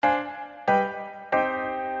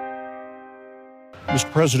Mr.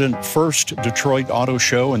 President, first Detroit Auto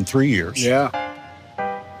Show in 3 years. Yeah.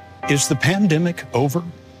 Is the pandemic over?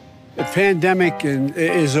 The pandemic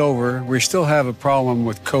is over. We still have a problem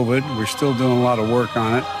with COVID. We're still doing a lot of work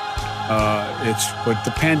on it. But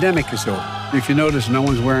the pandemic is over. If you notice, no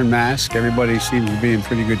one's wearing masks. Everybody seems to be in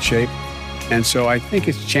pretty good shape. And so I think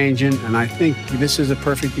it's changing, and I think this is a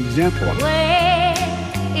perfect example of it.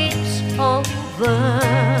 When it's over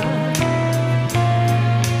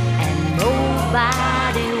and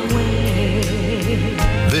nobody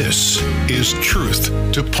wins. This is Truth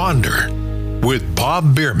to Ponder with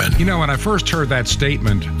Bob Bierman. You know, when I first heard that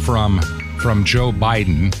statement from Joe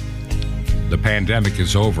Biden, the pandemic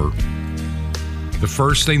is over, the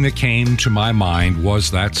first thing that came to my mind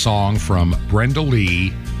was that song from Brenda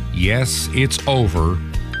Lee, Yes, It's Over,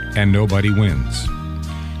 and Nobody Wins.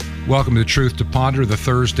 Welcome to Truth to Ponder, the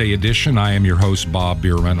Thursday edition. I am your host, Bob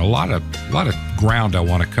Bierman. A lot of ground I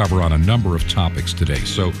want to cover on a number of topics today,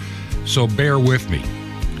 so bear with me.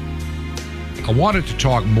 I wanted to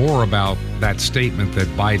talk more about that statement that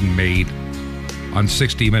Biden made on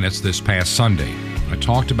 60 Minutes this past Sunday. I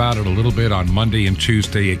talked about it a little bit on Monday and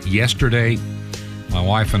Tuesday. Yesterday, my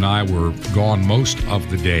wife and I were gone most of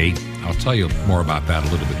the day. I'll tell you more about that a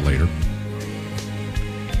little bit later.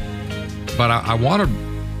 But I want to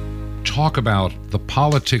talk about the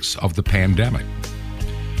politics of the pandemic.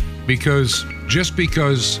 Because just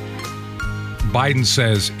because Biden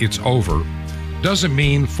says it's over doesn't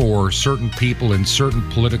mean for certain people in certain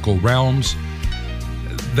political realms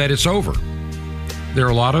that it's over. There are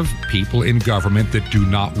a lot of people in government that do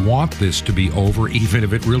not want this to be over, even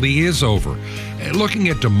if it really is over. Looking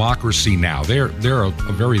at Democracy Now!, they're a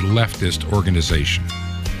very leftist organization.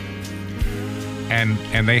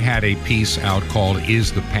 And they had a piece out called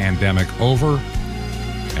Is the Pandemic Over?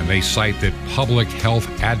 And they cite that public health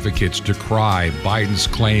advocates decry Biden's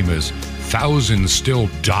claim as thousands still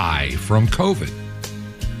die from COVID.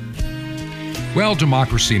 Well,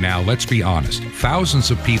 Democracy Now!, let's be honest.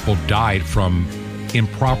 Thousands of people died from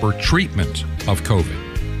improper treatment of COVID.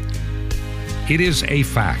 It is a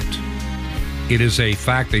fact. It is a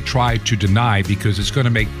fact they try to deny because it's going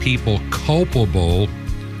to make people culpable,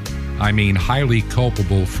 highly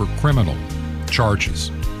culpable for criminal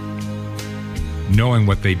charges, knowing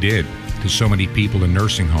what they did to so many people in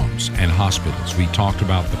nursing homes and hospitals. We talked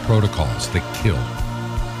about the protocols that kill.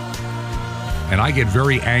 And I get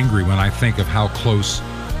very angry when I think of how close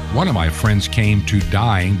one of my friends came to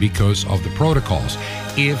dying because of the protocols.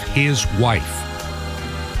 If his wife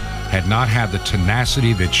had not had the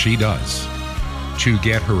tenacity that she does to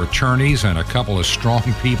get her attorneys and a couple of strong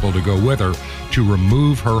people to go with her to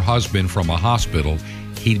remove her husband from a hospital,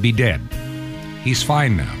 he'd be dead. He's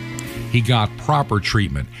fine now. He got proper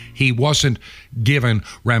treatment. He wasn't given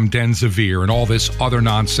remdesivir and all this other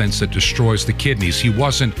nonsense that destroys the kidneys. He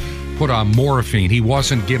wasn't put on morphine. He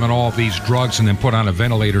wasn't given all these drugs and then put on a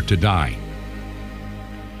ventilator to die.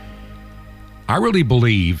 I really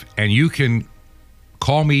believe, and you can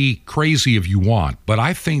call me crazy if you want, but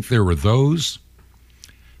I think there were those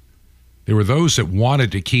that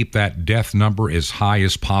wanted to keep that death number as high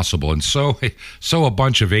as possible. And so a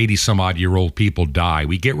bunch of 80-some-odd-year-old people die.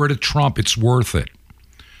 We get rid of Trump, it's worth it.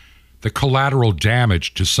 The collateral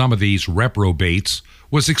damage to some of these reprobates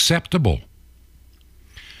was acceptable.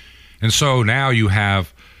 And so now you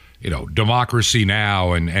have, Democracy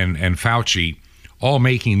Now! and Fauci all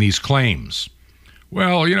making these claims.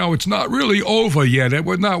 Well, it's not really over yet.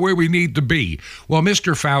 We're not where we need to be. Well,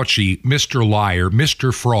 Mr. Fauci, Mr. Liar,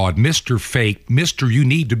 Mr. Fraud, Mr. Fake, Mr. You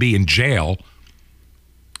need to be in jail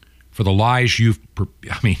for the lies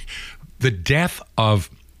the death of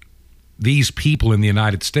these people in the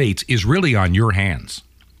United States is really on your hands.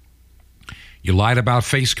 You lied about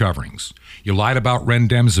face coverings. You lied about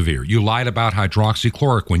remdesivir. You lied about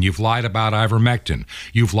hydroxychloroquine. You've lied about ivermectin.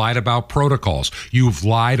 You've lied about protocols. You've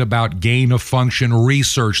lied about gain-of-function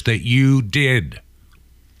research that you did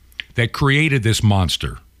that created this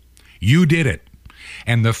monster. You did it.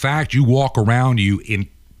 And the fact you walk around, you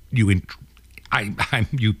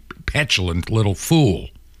petulant little fool.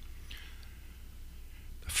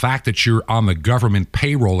 The fact that you're on the government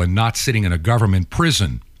payroll and not sitting in a government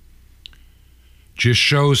prison just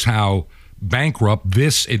shows how bankrupt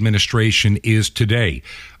this administration is today.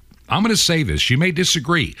 I'm going to say this. You may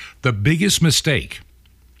disagree. The biggest mistake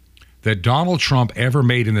that Donald Trump ever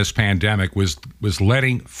made in this pandemic was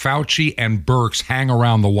letting Fauci and Birx hang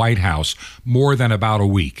around the White House more than about a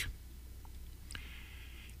week.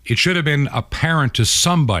 It should have been apparent to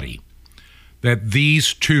somebody that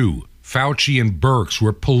these two, Fauci and Birx,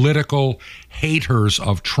 were political haters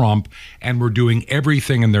of Trump and were doing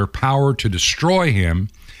everything in their power to destroy him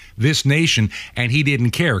this nation, and he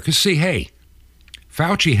didn't care. Because, see, hey,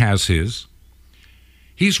 Fauci has his.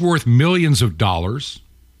 He's worth millions of dollars.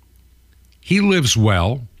 He lives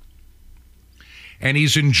well. And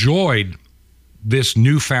he's enjoyed this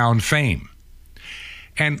newfound fame.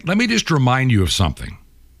 And let me just remind you of something,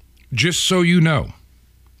 just so you know.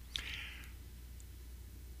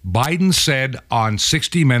 Biden said on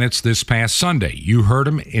 60 Minutes this past Sunday, you heard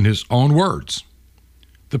him in his own words,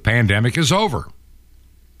 the pandemic is over.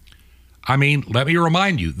 I mean, let me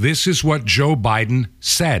remind you, this is what Joe Biden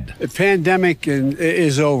said. The pandemic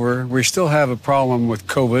is over. We still have a problem with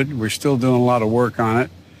COVID. We're still doing a lot of work on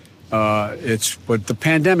it. But the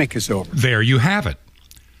pandemic is over. There you have it.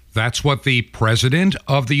 That's what the President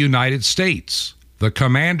of the United States, the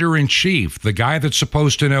Commander-in-Chief, the guy that's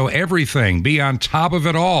supposed to know everything, be on top of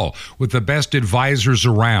it all with the best advisors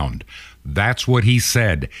around. That's what he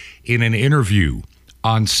said in an interview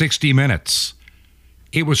on 60 Minutes.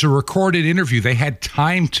 It was a recorded interview. They had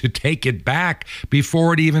time to take it back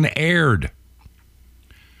before it even aired.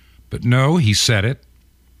 But no, he said it.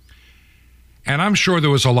 And I'm sure there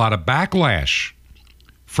was a lot of backlash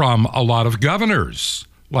from a lot of governors,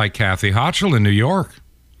 like Kathy Hochul in New York,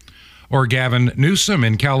 or Gavin Newsom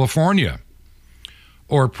in California,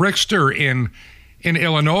 or Pritzker in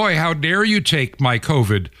Illinois. How dare you take my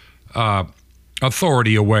COVID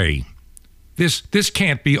authority away? This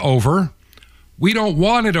can't be over. We don't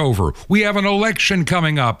want it over. We have an election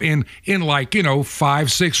coming up in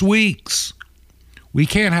 5-6 weeks. We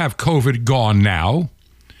can't have COVID gone now.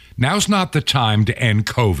 Now's not the time to end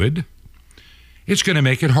COVID. It's going to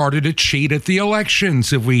make it harder to cheat at the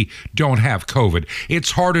elections if we don't have COVID.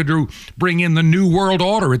 It's harder to bring in the New World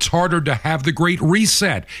Order. It's harder to have the Great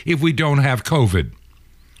Reset if we don't have COVID.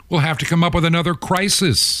 We'll have to come up with another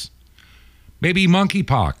crisis. Maybe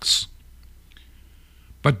monkeypox.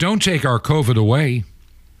 But don't take our COVID away.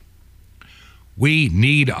 We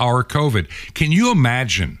need our COVID. Can you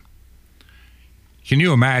imagine?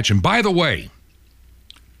 By the way,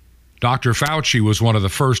 Dr. Fauci was one of the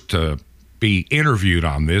first to be interviewed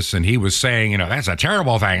on this, and he was saying, that's a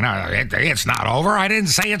terrible thing. No, it's not over. I didn't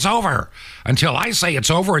say it's over. Until I say it's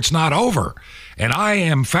over, it's not over. And I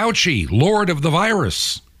am Fauci, Lord of the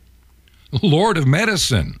virus, Lord of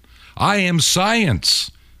medicine. I am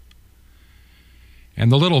science.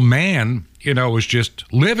 And the little man, was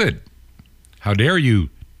just livid. How dare you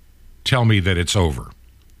tell me that it's over?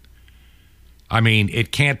 I mean,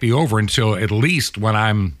 it can't be over until at least when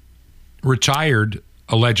I'm retired,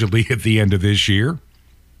 allegedly at the end of this year.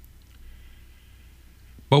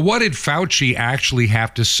 But what did Fauci actually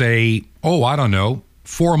have to say,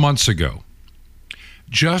 4 months ago?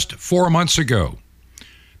 Just 4 months ago.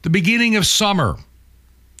 The beginning of summer.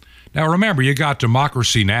 Now, remember, you got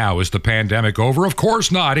Democracy Now! Is the pandemic over? Of course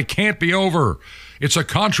not. It can't be over. It's a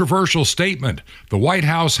controversial statement. The White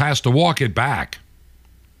House has to walk it back.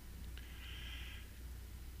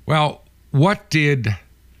 Well, what did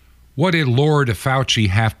Lord Fauci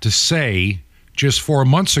have to say just 4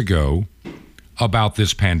 months ago about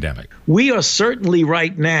this pandemic? We are certainly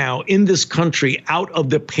right now in this country out of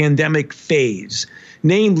the pandemic phase.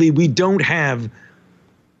 Namely, we don't have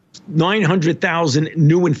 900,000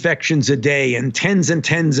 new infections a day and tens and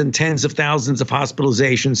tens and tens of thousands of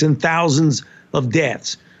hospitalizations and thousands of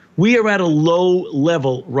deaths. We are at a low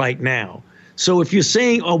level right now. So if you're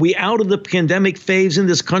saying, are we out of the pandemic phase in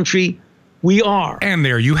this country? We are. And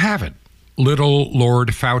there you have it. Little Lord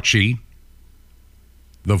Fauci,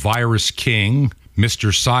 the virus king,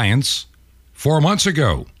 Mr. Science, 4 months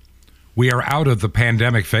ago. We are out of the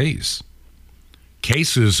pandemic phase.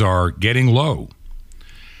 Cases are getting low.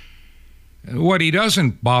 What he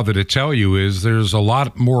doesn't bother to tell you is there's a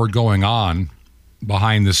lot more going on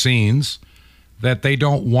behind the scenes that they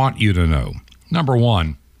don't want you to know. Number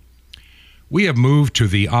one, we have moved to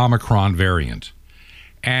the Omicron variant.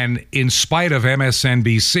 And in spite of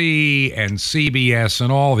MSNBC and CBS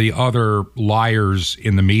and all the other liars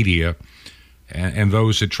in the media and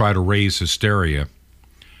those that try to raise hysteria,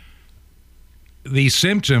 the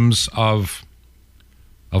symptoms of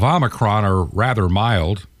Omicron are rather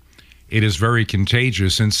mild. It is very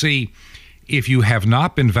contagious. And see, if you have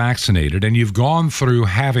not been vaccinated and you've gone through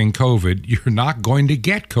having COVID, you're not going to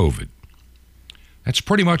get COVID. That's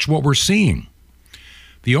pretty much what we're seeing.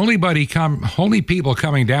 The only people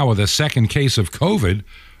coming down with a second case of COVID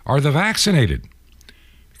are the vaccinated,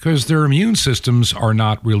 because their immune systems are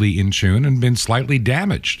not really in tune and been slightly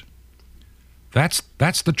damaged. That's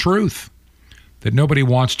the truth that nobody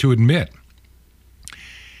wants to admit.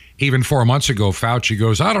 Even 4 months ago, Fauci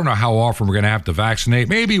goes, I don't know how often we're going to have to vaccinate,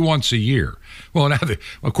 maybe once a year. Well, now,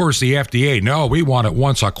 of course, the FDA, no, we want it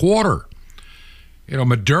once a quarter.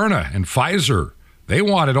 Moderna and Pfizer, they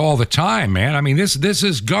want it all the time, man. I mean, this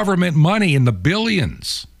is government money in the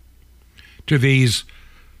billions to these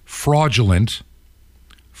fraudulent,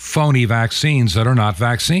 phony vaccines that are not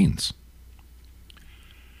vaccines.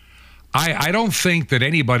 I don't think that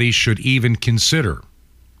anybody should even consider,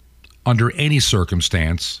 under any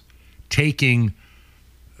circumstance, taking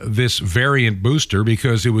this variant booster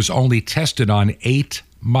because it was only tested on 8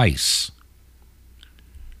 mice.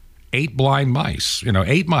 8 blind mice,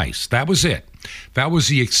 8 mice. That was it. That was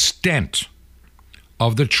the extent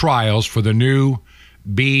of the trials for the new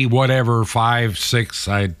B whatever 5, 6,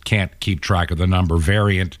 I can't keep track of the number,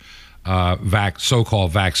 variant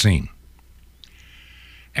so-called vaccine.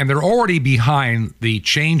 And they're already behind the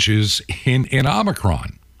changes in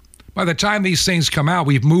Omicron. By the time these things come out,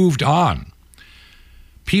 we've moved on.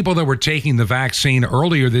 People that were taking the vaccine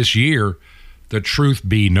earlier this year, the truth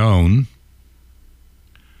be known,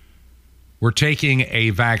 were taking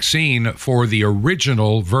a vaccine for the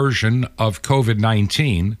original version of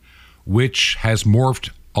COVID-19, which has morphed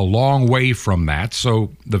a long way from that,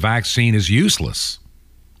 so the vaccine is useless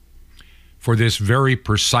for this very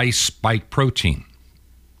precise spike protein.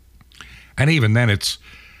 And even then, its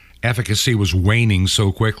efficacy was waning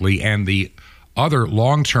so quickly, and the other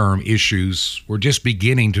long-term issues we're just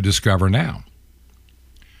beginning to discover now.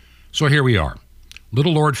 So here we are.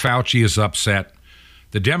 Little Lord Fauci is upset.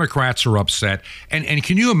 The Democrats are upset. And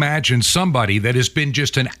can you imagine somebody that has been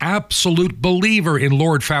just an absolute believer in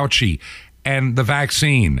Lord Fauci and the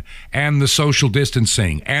vaccine and the social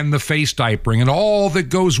distancing and the face diapering and all that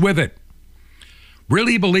goes with it,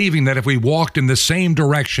 really believing that if we walked in the same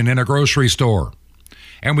direction in a grocery store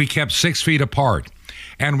and we kept 6 feet apart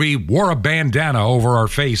and we wore a bandana over our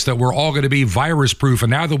face, that we're all going to be virus proof.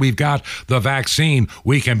 And now that we've got the vaccine,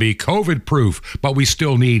 we can be COVID proof, but we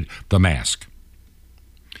still need the mask.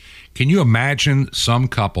 Can you imagine some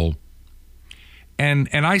couple, and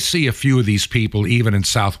I see a few of these people even in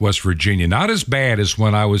Southwest Virginia, not as bad as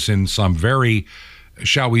when I was in some very,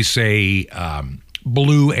 shall we say,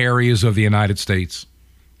 blue areas of the United States.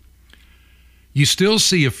 You still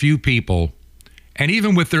see a few people, and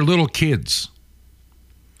even with their little kids,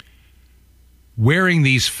 wearing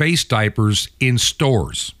these face diapers in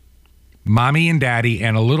stores. Mommy and daddy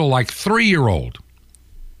and a little 3-year-old.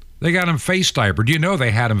 They got them face diapered. You know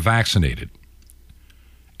they had them vaccinated.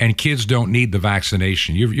 And kids don't need the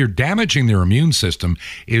vaccination. You're damaging their immune system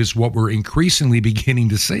is what we're increasingly beginning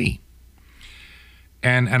to see.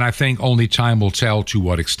 And I think only time will tell to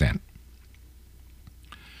what extent.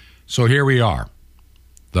 So here we are.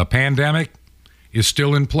 The pandemic is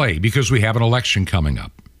still in play because we have an election coming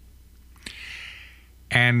up.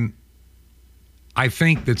 And I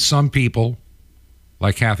think that some people,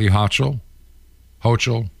 like Kathy Hochul,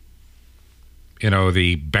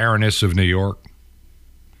 the Baroness of New York,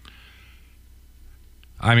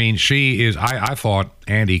 I mean, she is, I thought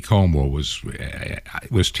Andy Como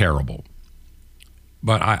was terrible.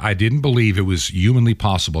 But I didn't believe it was humanly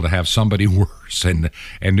possible to have somebody worse. And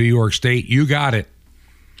New York State, you got it.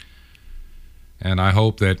 And I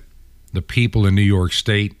hope that the people in New York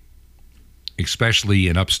State, especially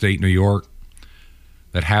in upstate New York,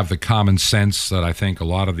 that have the common sense that I think a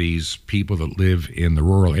lot of these people that live in the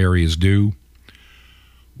rural areas do,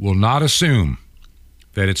 will not assume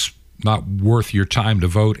that it's not worth your time to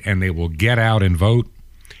vote, and they will get out and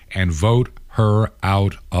vote her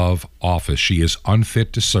out of office. She is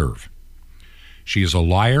unfit to serve. She is a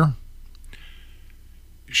liar.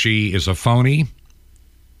 She is a phony.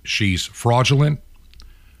 She's fraudulent.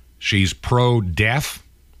 She's pro-death,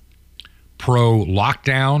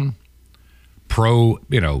 pro-lockdown,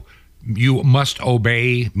 you must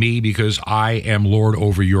obey me because I am Lord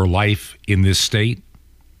over your life in this state.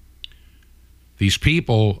 These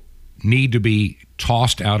people need to be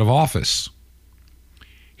tossed out of office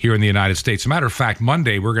here in the United States. As a matter of fact,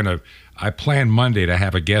 Monday, I plan Monday to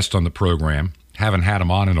have a guest on the program. Haven't had him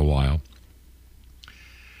on in a while.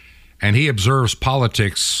 And he observes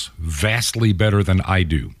politics vastly better than I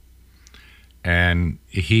do. And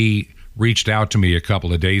he reached out to me a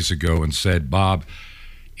couple of days ago and said, Bob,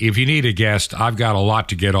 if you need a guest, I've got a lot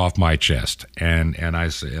to get off my chest. And I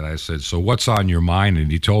said, so what's on your mind?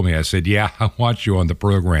 And he told me, I said, yeah, I want you on the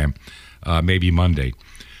program, maybe Monday.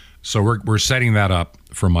 So we're setting that up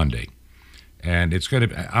for Monday. And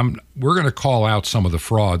we're going to call out some of the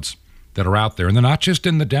frauds that are out there. And they're not just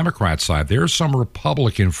in the Democrat side. There are some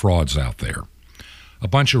Republican frauds out there. A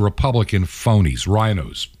bunch of Republican phonies,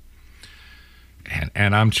 rhinos.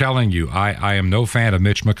 And I'm telling you, I am no fan of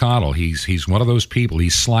Mitch McConnell. He's one of those people.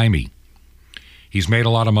 He's slimy. He's made a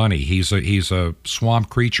lot of money. He's a swamp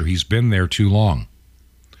creature. He's been there too long.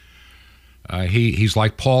 He's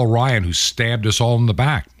like Paul Ryan, who stabbed us all in the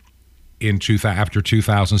back after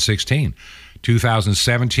 2016,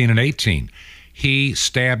 2017 and 18. He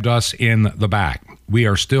stabbed us in the back. We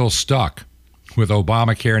are still stuck with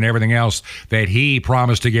Obamacare and everything else that he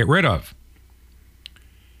promised to get rid of.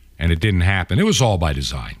 And it didn't happen. It was all by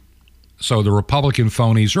design. So the Republican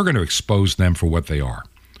phonies are going to expose them for what they are.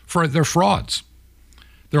 They're frauds.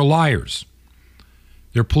 They're liars.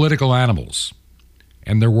 They're political animals.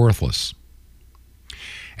 And they're worthless.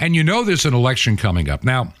 And you know there's an election coming up.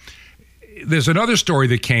 Now, there's another story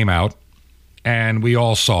that came out, and we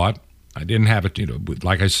all saw it. I didn't have it,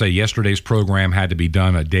 like I say, yesterday's program had to be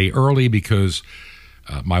done a day early because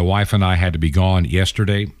my wife and I had to be gone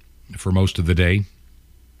yesterday for most of the day.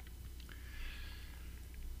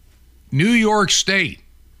 New York State.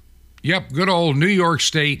 Yep, good old New York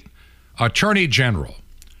State Attorney General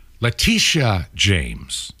Letitia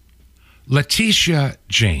James. Letitia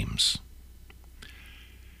James.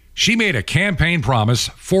 She made a campaign promise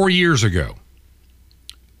 4 years ago.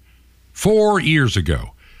 4 years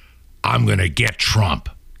ago. I'm going to get Trump.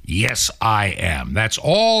 Yes, I am. That's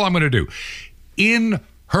all I'm going to do. In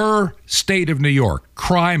her state of New York,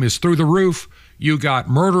 crime is through the roof. You got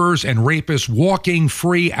murderers and rapists walking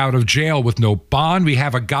free out of jail with no bond. We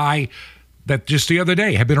have a guy that just the other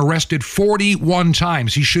day had been arrested 41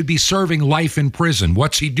 times. He should be serving life in prison.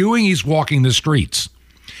 What's he doing? He's walking the streets.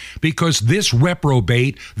 Because this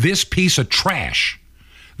reprobate, this piece of trash,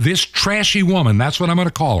 this trashy woman, that's what I'm going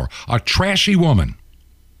to call her, a trashy woman.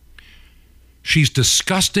 She's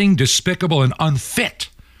disgusting, despicable, and unfit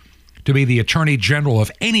to be the Attorney General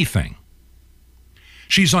of anything.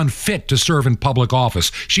 She's unfit to serve in public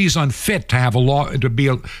office. She's unfit to have a law, to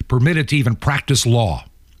be permitted to even practice law.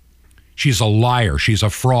 She's a liar. She's a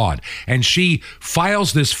fraud. And she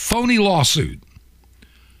files this phony lawsuit.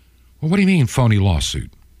 Well, what do you mean phony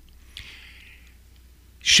lawsuit?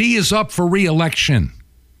 She is up for re-election.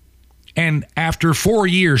 And after 4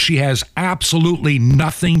 years, she has absolutely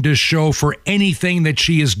nothing to show for anything that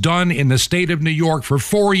she has done in the state of New York for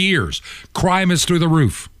 4 years. Crime is through the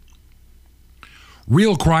roof.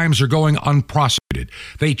 Real crimes are going unprosecuted.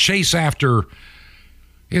 They chase after,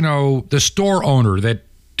 the store owner that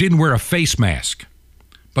didn't wear a face mask.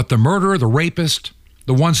 But the murderer, the rapist,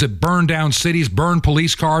 the ones that burn down cities, burn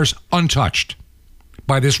police cars, untouched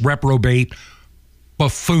by this reprobate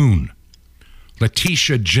buffoon.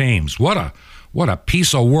 Letitia James, what a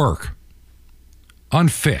piece of work.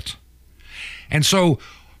 Unfit. And so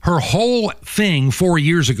her whole thing 4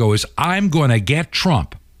 years ago is, I'm going to get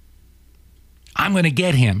Trump. I'm going to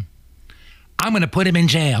get him. I'm going to put him in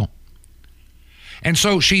jail. And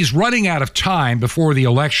so she's running out of time before the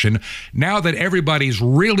election now that everybody's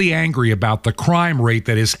really angry about the crime rate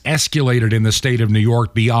that is escalated in the state of New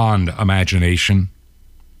York beyond imagination.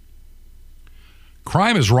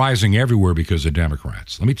 Crime is rising everywhere because of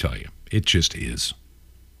Democrats. Let me tell you, it just is.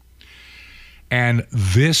 And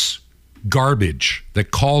this garbage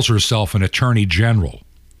that calls herself an attorney general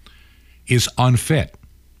is unfit.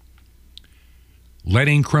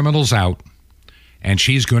 Letting criminals out, and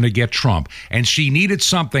she's going to get Trump. And she needed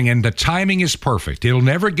something, and the timing is perfect. It'll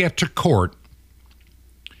never get to court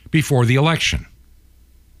before the election.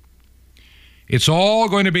 It's all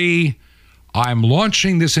going to be, I'm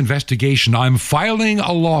launching this investigation. I'm filing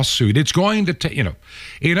a lawsuit. It's going to,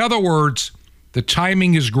 in other words, the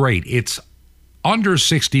timing is great. It's under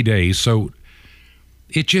 60 days, so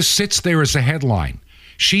it just sits there as a headline.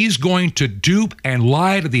 She's going to dupe and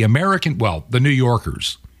lie to the the New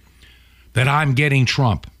Yorkers, that I'm getting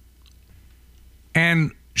Trump.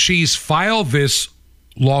 And she's filed this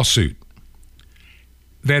lawsuit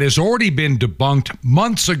that has already been debunked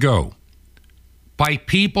months ago by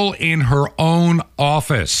people in her own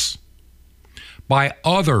office, by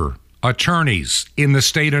other attorneys in the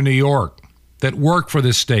state of New York that work for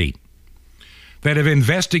the state, that have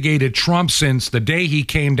investigated Trump since the day he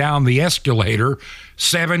came down the escalator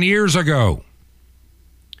 7 years ago.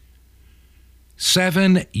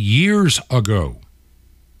 7 years ago.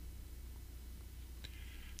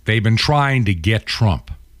 They've been trying to get Trump.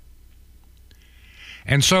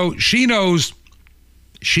 And so she knows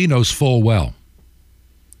full well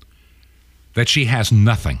that she has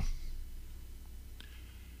nothing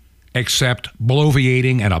except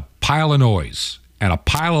bloviating and a pile of noise and a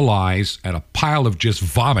pile of lies and a pile of just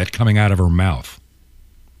vomit coming out of her mouth.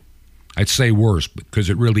 I'd say worse, because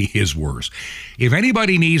it really is worse. If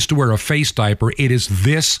anybody needs to wear a face diaper, it is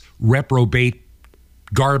this reprobate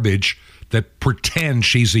garbage that pretends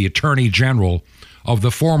she's the Attorney General of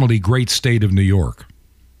the formerly great state of New York.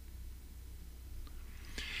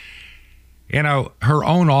 Her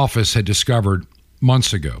own office had discovered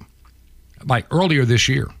months ago like earlier this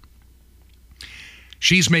year.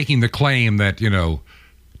 She's making the claim that,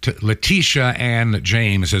 Letitia Ann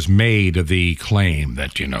James has made the claim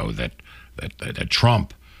that, that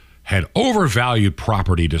Trump had overvalued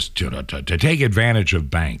property to take advantage of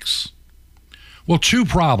banks. Well, two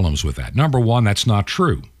problems with that. Number one, that's not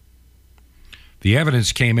true. The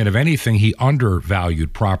evidence came in, if anything, he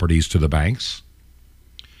undervalued properties to the banks.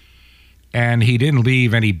 And he didn't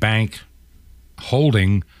leave any bank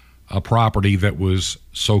holding a property that was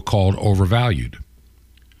so-called overvalued.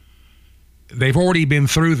 They've already been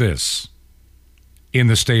through this in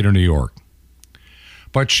the state of New York.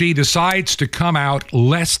 But she decides to come out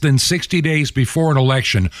less than 60 days before an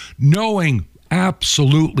election, knowing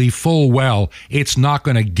absolutely full well it's not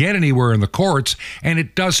going to get anywhere in the courts, and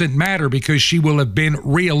it doesn't matter because she will have been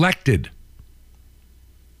reelected.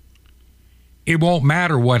 It won't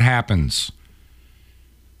matter what happens.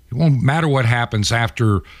 It won't matter what happens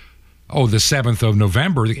after, the 7th of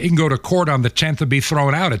November. He can go to court on the 10th and be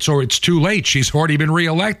thrown out. It's too late. She's already been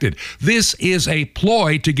reelected. This is a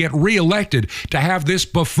ploy to get reelected, to have this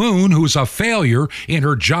buffoon who's a failure in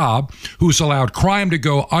her job, who's allowed crime to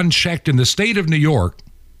go unchecked in the state of New York,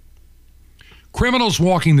 criminals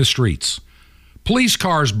walking the streets, police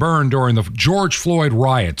cars burned during the George Floyd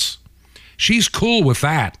riots. She's cool with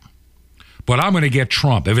that. But I'm going to get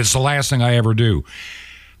Trump if it's the last thing I ever do.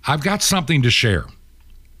 I've got something to share.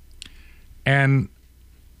 And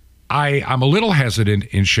I'm a little hesitant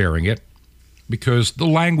in sharing it because the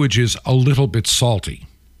language is a little bit salty.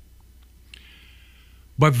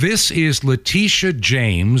 But this is Letitia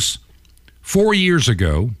James 4 years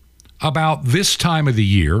ago, about this time of the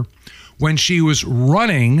year, when she was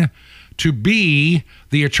running to be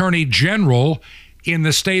the Attorney General in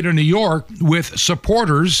the state of New York with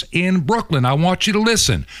supporters in Brooklyn. I want you to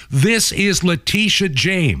listen. This is Letitia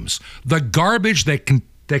James, the garbage that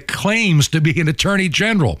claims to be an attorney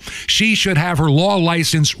general. She should have her law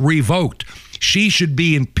license revoked. She should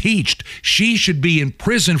be impeached. She should be in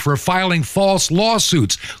prison for filing false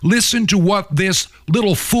lawsuits. Listen to what this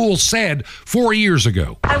little fool said 4 years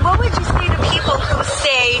ago. And what would you say to people who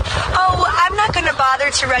say, I'm not going to bother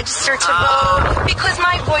to register to vote because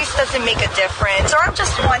my voice doesn't make a difference, or I'm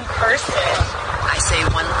just one person? I say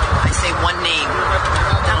one name,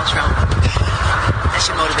 Donald Trump. That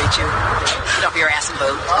should motivate you. Get off your ass and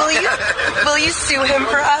vote. Will you sue him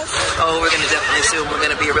for us? Oh, we're going to definitely sue him. We're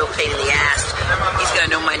going to be a real pain in the ass. He's going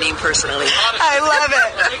to know my name personally. I love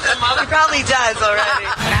it. He probably does already.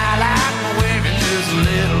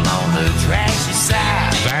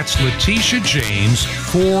 That's Letitia James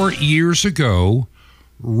 4 years ago,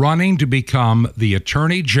 running to become the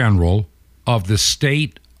Attorney General of the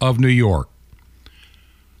state of New York.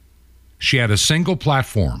 She had a single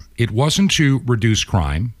platform. It wasn't to reduce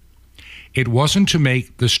crime. It wasn't to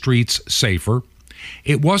make the streets safer.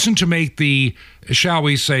 It wasn't to make the, shall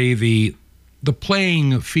we say, the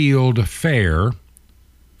playing field fair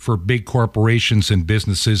for big corporations and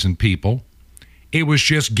businesses and people. It was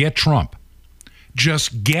just get Trump.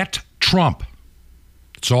 Just get Trump.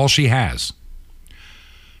 That's all she has.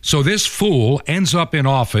 So this fool ends up in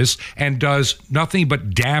office and does nothing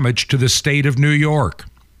but damage to the state of New York.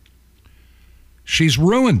 She's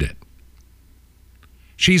ruined it.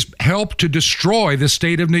 She's helped to destroy the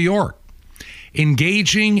state of New York,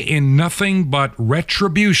 engaging in nothing but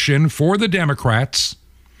retribution for the Democrats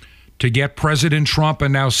to get President Trump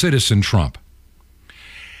and now Citizen Trump.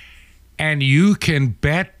 And you can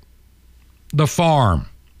bet the farm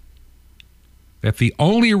that the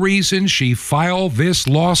only reason she filed this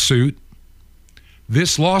lawsuit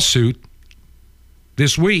this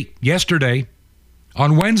week, yesterday,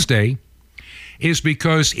 on Wednesday, is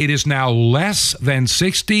because it is now less than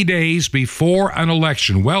 60 days before an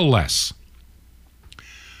election, well less.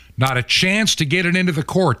 Not a chance to get it into the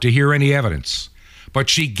court to hear any evidence. But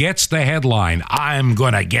she gets the headline, I'm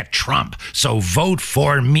going to get Trump, so vote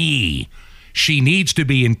for me. She needs to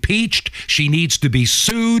be impeached. She needs to be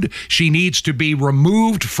sued. She needs to be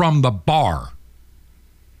removed from the bar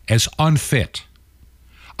as unfit.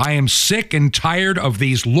 I am sick and tired of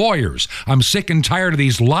these lawyers. I'm sick and tired of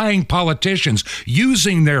these lying politicians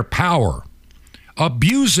using their power,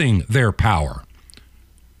 abusing their power.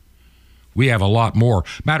 We have a lot more.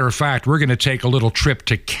 Matter of fact, we're going to take a little trip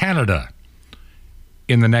to Canada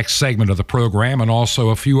in the next segment of the program, and also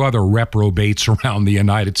a few other reprobates around the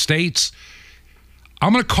United States.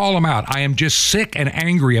 I'm going to call them out. I am just sick and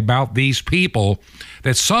angry about these people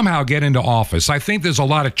that somehow get into office. I think there's a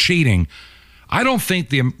lot of cheating. I don't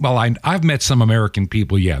think I've met some American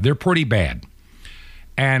people, they're pretty bad.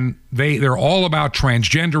 And they're all about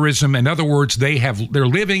transgenderism. In other words, they're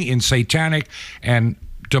living in satanic and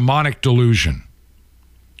demonic delusion.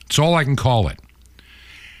 It's all I can call it.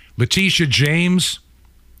 Letitia James,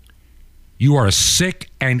 you are a sick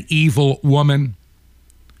and evil woman,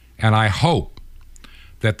 and I hope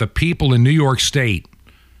that the people in New York State,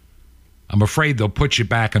 I'm afraid they'll put you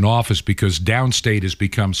back in office because downstate has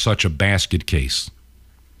become such a basket case.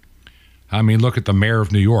 I mean, look at the mayor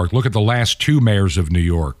of New York. Look at the last two mayors of New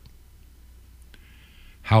York.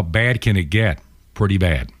 How bad can it get? Pretty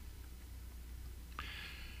bad.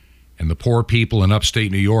 And the poor people in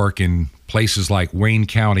upstate New York in places like Wayne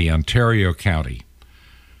County, Ontario County,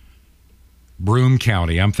 Broome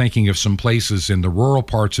County, I'm thinking of some places in the rural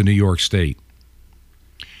parts of New York State.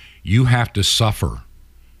 You have to suffer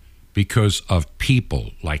because of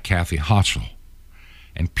people like Kathy Hochul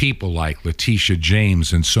and people like Letitia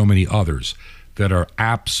James and so many others that are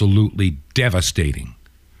absolutely devastating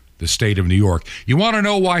the state of New York. You want to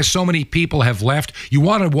know why so many people have left? You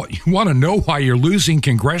want to know why you're losing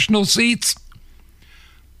congressional seats?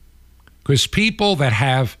 Because people that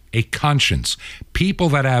have a conscience, people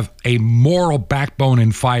that have a moral backbone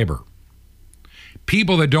and fiber,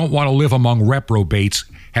 people that don't want to live among reprobates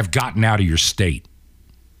have gotten out of your state.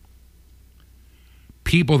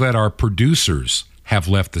 People that are producers have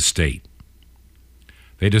left the state.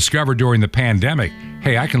 They discovered during the pandemic,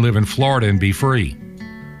 hey, I can live in Florida and be free.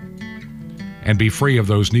 And be free of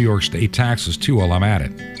those New York State taxes too while I'm at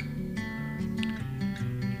it.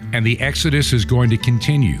 And the exodus is going to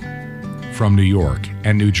continue from New York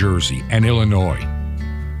and New Jersey and Illinois.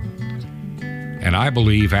 And I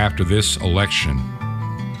believe after this election,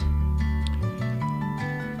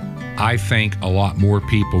 I think a lot more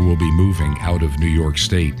people will be moving out of New York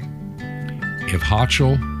State. If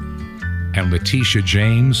Hochul and Letitia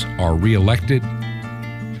James are reelected,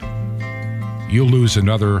 you'll lose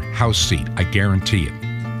another House seat, I guarantee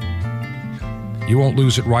it. You won't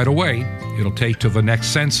lose it right away. It'll take till the next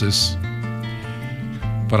census.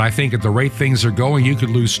 But I think at the rate things are going, you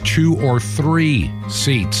could lose 2 or 3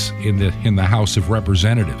 seats in the House of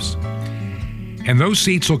Representatives. And those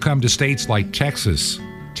seats will come to states like Texas,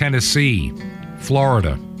 Tennessee,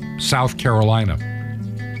 Florida, South Carolina.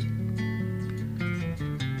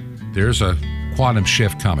 There's a quantum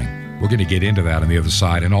shift coming. We're going to get into that on the other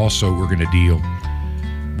side, and also we're going to deal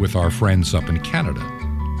with our friends up in Canada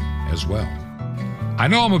as well. I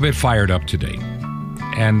know I'm a bit fired up today,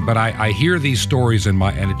 but I hear these stories and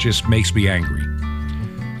it just makes me angry.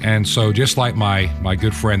 And so just like my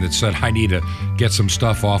good friend that said I need to get some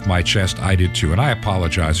stuff off my chest, I did too. And I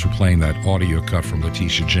apologize for playing that audio cut from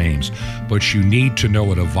Letitia James, but you need to know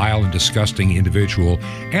what a vile and disgusting individual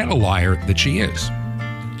and a liar that she is.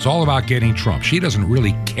 It's all about getting Trump. She doesn't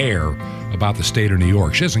really care about the state of New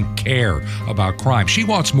York. She doesn't care about crime. She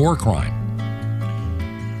wants more crime.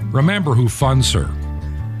 Remember who funds her.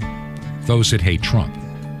 Those that hate Trump.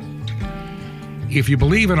 If you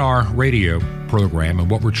believe in our radio program and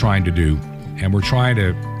what we're trying to do, and we're trying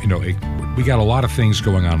to, we got a lot of things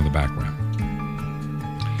going on in the background.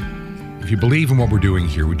 If you believe in what we're doing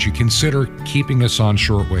here, would you consider keeping us on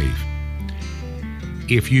shortwave?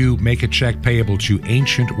 If you make a check payable to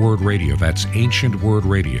Ancient Word Radio, that's Ancient Word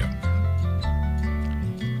Radio.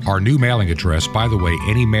 Our new mailing address, by the way,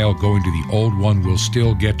 any mail going to the old one will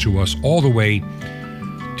still get to us all the way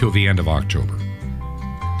till the end of October.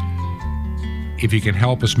 If you can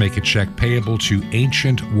help us make a check payable to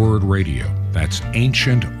Ancient Word Radio, that's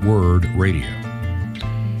Ancient Word Radio.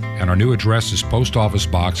 And our new address is Post Office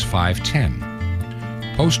Box 510.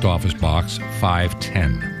 Post Office Box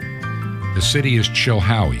 510. The city is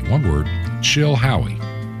Chilhowie. One word, Chilhowie.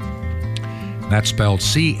 That's spelled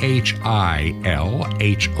Chilhowie,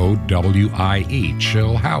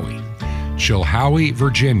 Chilhowie. Chilhowie,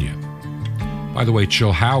 Virginia. By the way,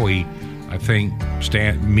 Chilhowie, I think,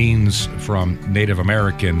 means from Native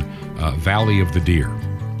American Valley of the Deer.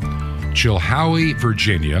 Chilhowie,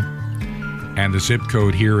 Virginia. And the zip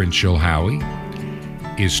code here in Chilhowie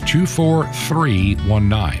is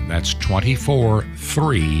 24319. That's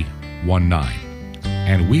 24319.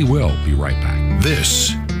 And we will be right back.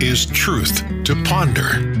 This is Truth to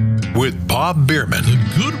Ponder with Bob Bierman. The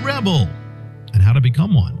Good Rebel and how to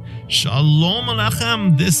become one. Shalom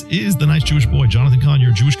Aleichem. This is the nice Jewish boy, Jonathan Cahn,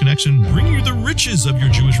 your Jewish connection, bringing you the riches of your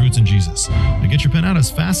Jewish roots in Jesus. Now get your pen out as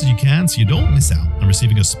fast as you can so you don't miss out on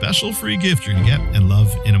receiving a special free gift you're going to get and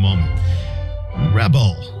love in a moment.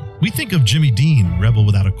 Rebel. We think of Jimmy Dean, Rebel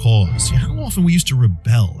Without a Cause. How often we used to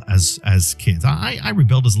rebel as kids. I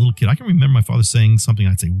rebelled as a little kid. I can remember my father saying something.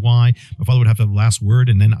 I'd say, why? My father would have to have the last word,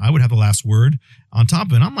 and then I would have the last word on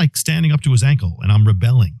top of it. I'm like standing up to his ankle, and I'm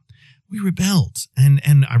rebelling. We rebelled. And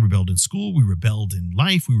I rebelled in school. We rebelled in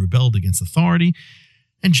life. We rebelled against authority.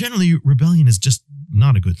 And generally, rebellion is just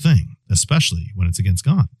not a good thing, especially when it's against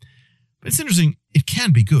God. But it's interesting, it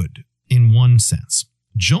can be good in one sense.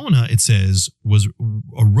 Jonah, it says,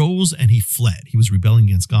 arose and he fled. He was rebelling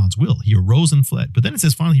against God's will. He arose and fled. But then it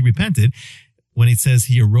says finally he repented when it says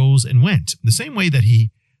he arose and went. The same way that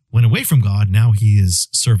he went away from God, now he is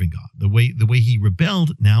serving God. The way he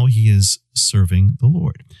rebelled, now he is serving the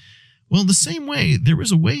Lord. Well, the same way, there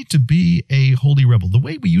is a way to be a holy rebel. The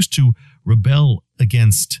way we used to rebel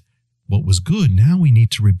against what was good, now we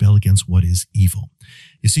need to rebel against what is evil.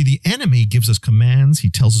 You see, the enemy gives us commands. He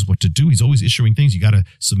tells us what to do. He's always issuing things. You got to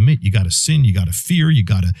submit. You got to sin. You got to fear. You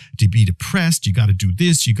got to be depressed. You got to do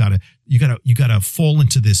this. You got to fall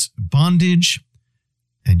into this bondage,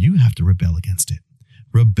 and you have to rebel against it.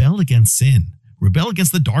 Rebel against sin. Rebel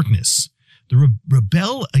against the darkness.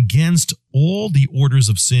 Rebel against all the orders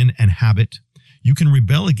of sin and habit. You can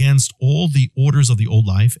rebel against all the orders of the old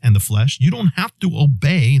life and the flesh. You don't have to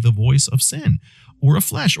obey the voice of sin or of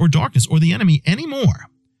flesh or darkness or the enemy anymore.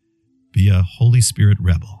 Be a Holy Spirit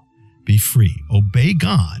rebel. Be free. Obey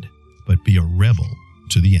God, but be a rebel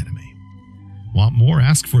to the enemy. Want more?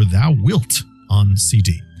 Ask for Thou Wilt on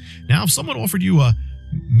CD. Now, if someone offered you $1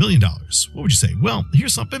 million, what would you say? Well,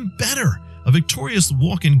 here's something better. A victorious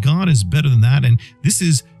walk in God is better than that. And this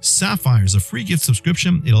is Sapphires, a free gift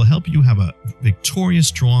subscription. It'll help you have a victorious,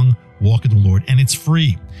 strong walk in the Lord, and it's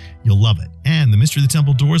free. You'll love it. And the Mystery of the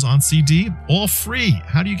Temple Doors on CD, all free.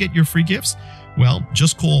 How do you get your free gifts? Well,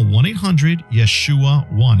 just call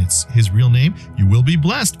 1-800-YESHUA-1. It's his real name. You will be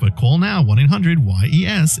blessed, but call now,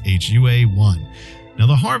 1-800-YESHUA-1. Now,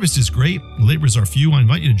 the harvest is great. The laborers are few. I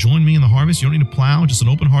invite you to join me in the harvest. You don't need to plow, just an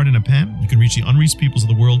open heart and a pen. You can reach the unreached peoples of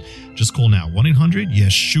the world. Just call now,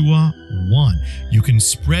 1-800-YESHUA-1. You can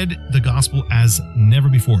spread the gospel as never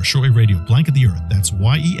before. Shortwave radio, Blanket the Earth. That's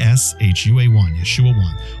YESHUA-1,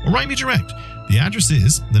 Yeshua-1. Or write me direct. The address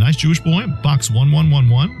is The Nice Jewish Boy, Box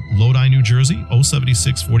 1111, Lodi, New Jersey,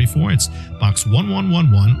 07644. It's Box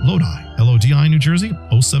 1111, Lodi, Lodi, New Jersey,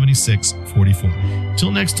 07644.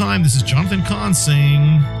 Till next time, this is Jonathan Kahn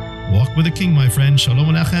saying, walk with the King, my friend.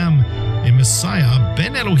 Shalom Alechem, a Messiah,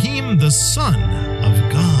 Ben Elohim, the Son of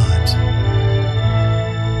God.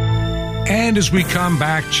 And as we come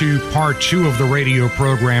back to part 2 of the radio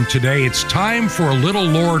program today, it's time for a little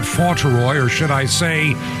Lord Fauntleroy, or should I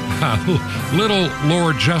say, little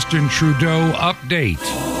Lord Justin Trudeau update.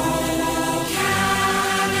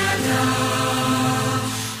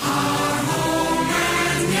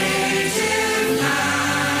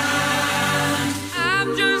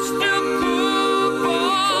 I'm just a poor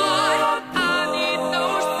boy. I need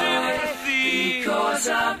no sympathy. Because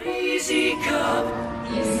I'm easy come.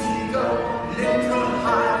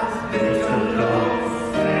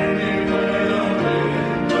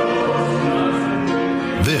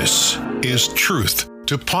 This is Truth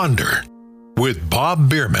to Ponder with Bob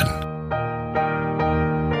Bierman.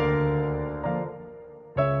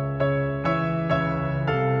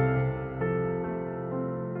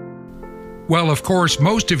 Well, of course,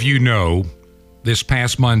 most of you know this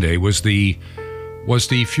past Monday was the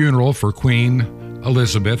funeral for Queen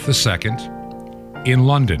Elizabeth II in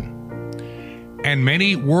London. And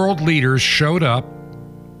many world leaders showed up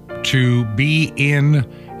to be in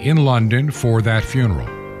London for that funeral.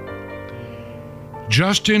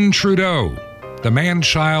 Justin Trudeau, the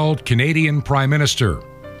man-child Canadian Prime Minister.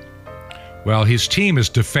 Well, his team is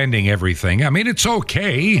defending everything. I mean, it's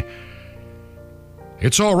okay.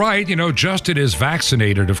 It's all right. You know, Justin is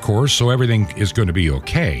vaccinated, of course, so everything is going to be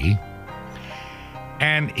okay.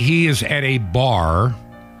 And he is at a bar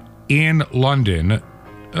in London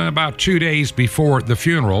about 2 days before the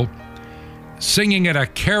funeral, singing at a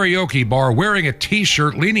karaoke bar, wearing a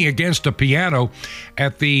T-shirt, leaning against a piano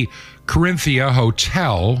at the Corinthia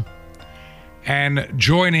Hotel, and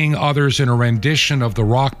joining others in a rendition of the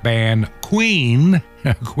rock band Queen.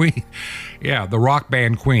 The rock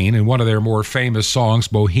band Queen, in one of their more famous songs,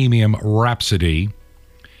 Bohemian Rhapsody.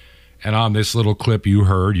 And on this little clip you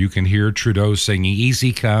heard, you can hear Trudeau singing,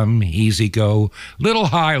 easy come, easy go, little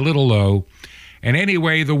high, little low, and any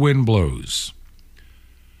way the wind blows,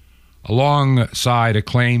 alongside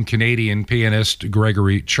acclaimed Canadian pianist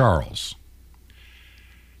Gregory Charles.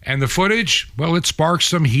 And the footage, well, it sparked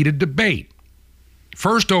some heated debate.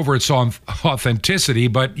 First over its authenticity,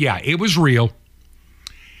 but yeah, it was real.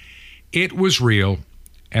 It was real.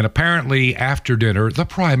 And apparently after dinner, the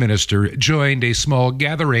Prime Minister joined a small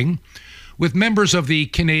gathering with members of the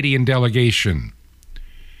Canadian delegation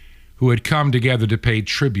who had come together to pay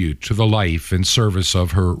tribute to the life and service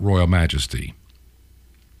of Her Royal Majesty.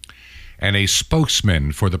 and a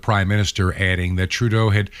spokesman for the Prime Minister adding that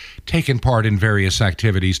Trudeau had taken part in various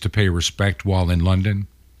activities to pay respect while in London.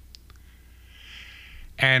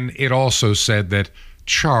 And it also said that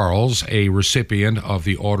Charles, a recipient of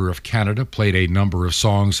the Order of Canada, played a number of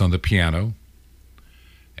songs on the piano,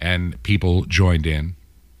 and people joined in.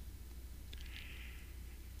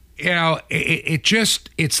 You know,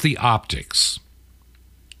 it's the optics.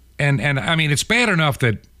 And I mean, it's bad enough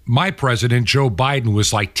that my president, Joe Biden,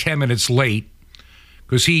 was like 10 minutes late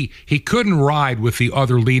because he couldn't ride with the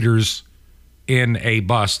other leaders in a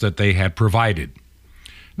bus that they had provided.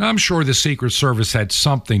 Now, I'm sure the Secret Service had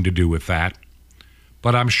something to do with that,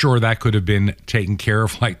 but I'm sure that could have been taken care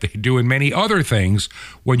of like they do in many other things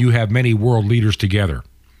when you have many world leaders together.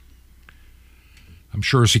 I'm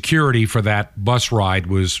sure security for that bus ride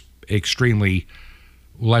was extremely,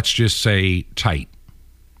 let's just say, tight.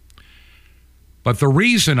 But the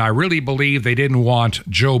reason I really believe they didn't want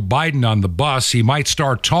Joe Biden on the bus, he might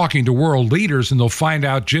start talking to world leaders and they'll find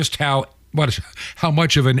out just how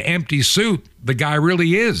much of an empty suit the guy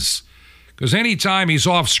really is. Because anytime he's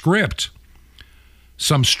off script,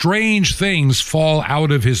 some strange things fall out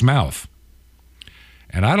of his mouth.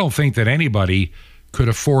 And I don't think that anybody could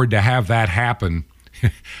afford to have that happen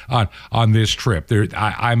on this trip.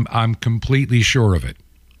 I'm completely sure of it.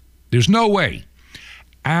 There's no way.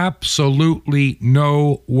 Absolutely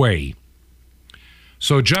no way.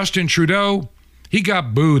 So Justin Trudeau, he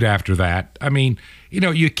got booed after that. I mean, you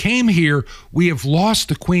know, you came here, we have lost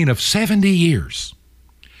the Queen of 70 years.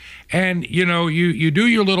 And, you know, you do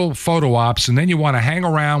your little photo ops and then you want to hang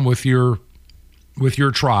around with your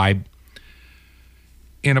tribe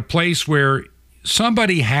in a place where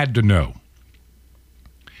somebody had to know.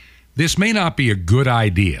 This may not be a good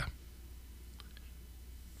idea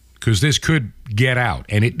because this could get out,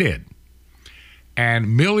 and it did.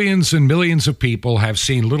 And millions of people have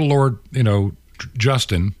seen little Lord,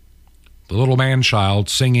 Justin, the little man-child,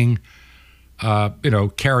 singing,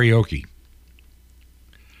 karaoke.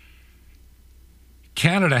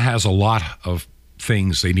 Canada has a lot of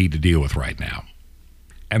things they need to deal with right now.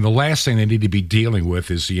 And the last thing they need to be dealing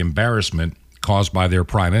with is the embarrassment caused by their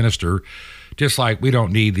prime minister, just like we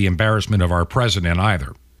don't need the embarrassment of our president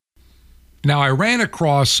either. Now, I ran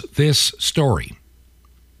across this story,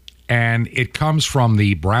 and it comes from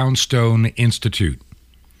the Brownstone Institute.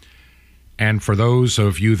 And for those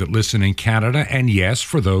of you that listen in Canada, and yes,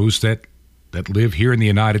 for those that live here in the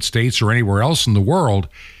United States or anywhere else in the world,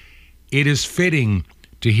 it is fitting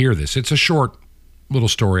to hear this. It's a short little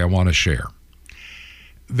story I want to share.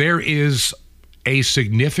 There is a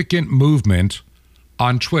significant movement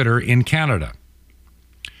on Twitter in Canada.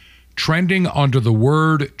 Trending under the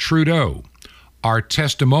word Trudeau are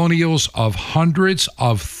testimonials of hundreds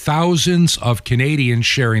of thousands of Canadians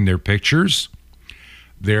sharing their pictures,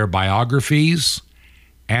 their biographies,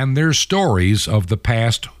 and their stories of the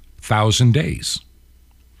past 1,000 days.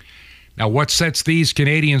 Now, what sets these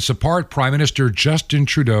Canadians apart? Prime Minister Justin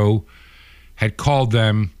Trudeau had called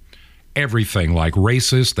them everything like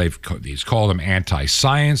racist. He's called them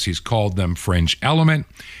anti-science. He's called them fringe element.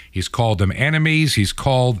 He's called them enemies. He's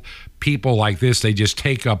called people like this, they just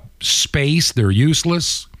take up space. They're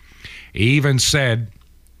useless. He even said,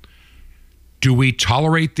 do we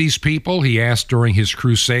tolerate these people? He asked during his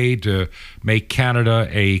crusade to make Canada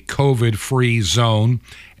a COVID-free zone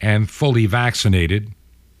and fully vaccinated.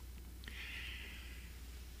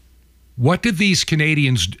 What did these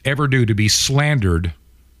Canadians ever do to be slandered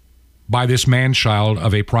by this man-child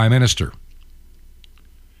of a prime minister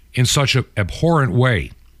in such an abhorrent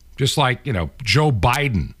way? Just like, Joe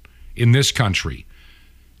Biden in this country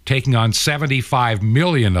taking on 75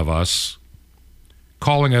 million of us,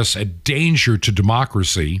 calling us a danger to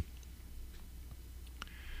democracy.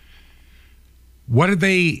 What did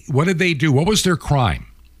they do? What was their crime?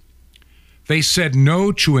 They said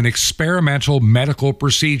no to an experimental medical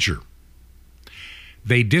procedure.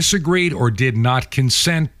 They disagreed or did not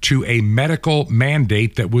consent to a medical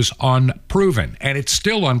mandate that was unproven. And it's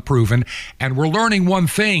still unproven. And we're learning one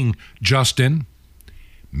thing, Justin,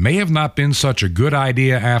 may have not been such a good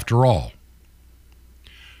idea after all.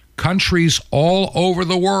 Countries all over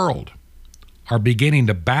the world are beginning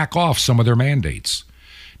to back off some of their mandates.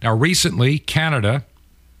 Now, recently, Canada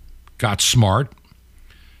got smart,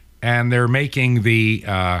 and they're making the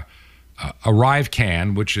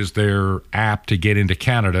ArriveCan, which is their app to get into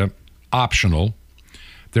Canada, optional.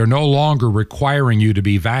 They're no longer requiring you to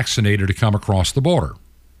be vaccinated to come across the border.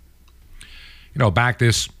 Back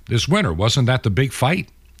this winter, wasn't that the big fight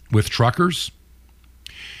with truckers?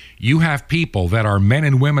 You have people that are men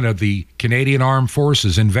and women of the Canadian Armed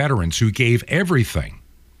Forces and veterans who gave everything,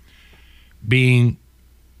 being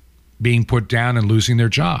being put down and losing their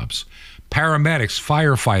jobs. Paramedics,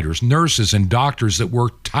 firefighters, nurses, and doctors that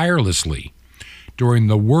worked tirelessly during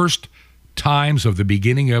the worst times of the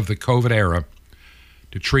beginning of the COVID era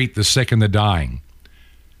to treat the sick and the dying.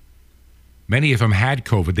 Many of them had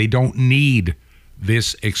COVID. They don't need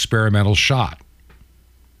this experimental shot.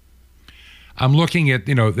 I'm looking at,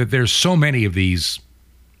 that there's so many of these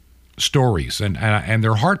stories, and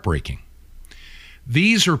they're heartbreaking.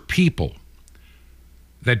 These are people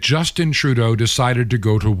that Justin Trudeau decided to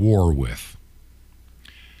go to war with.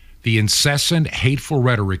 The incessant, hateful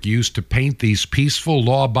rhetoric used to paint these peaceful,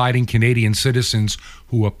 law-abiding Canadian citizens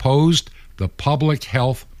who opposed the public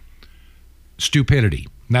health stupidity.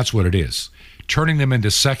 And that's what it is. Turning them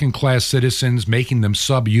into second-class citizens, making them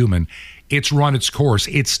subhuman. It's run its course.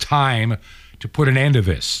 It's time to put an end to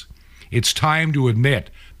this. It's time to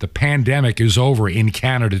admit the pandemic is over in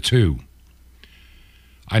Canada, too.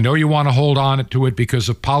 I know you want to hold on to it because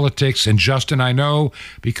of politics, and Justin, I know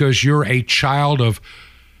because you're a child of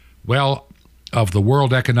the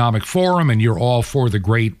World Economic Forum, and you're all for the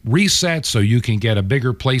Great Reset so you can get a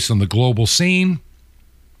bigger place on the global scene.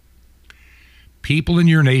 People in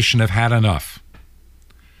your nation have had enough.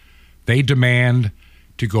 They demand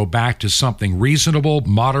to go back to something reasonable,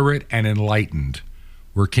 moderate, and enlightened,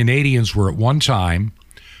 where Canadians were at one time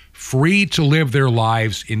free to live their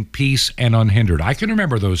lives in peace and unhindered. I can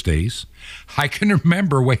remember those days. I can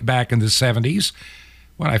remember way back in the 70s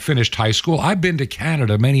when I finished high school. I've been to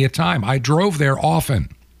Canada many a time. I drove there often.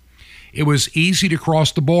 It was easy to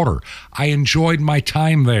cross the border. I enjoyed my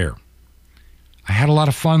time there. I had a lot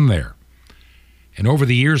of fun there. And over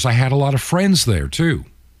the years, I had a lot of friends there, too.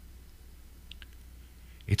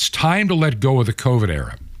 It's time to let go of the COVID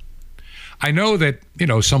era. I know that,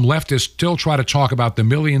 some leftists still try to talk about the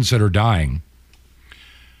millions that are dying.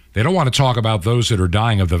 They don't want to talk about those that are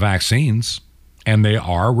dying of the vaccines. And they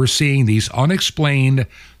are. We're seeing these unexplained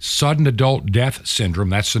sudden adult death syndrome,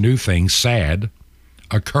 that's the new thing, SAD,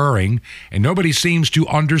 occurring, and nobody seems to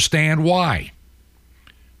understand why.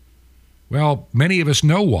 Well, many of us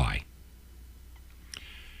know why.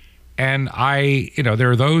 And there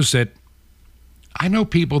are those that, I know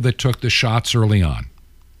people that took the shots early on.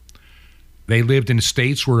 They lived in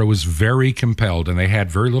states where it was very compelled and they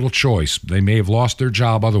had very little choice. They may have lost their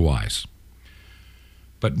job otherwise.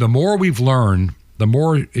 But the more we've learned, the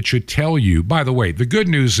more it should tell you. By the way, the good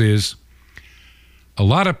news is a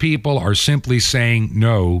lot of people are simply saying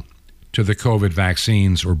no to the COVID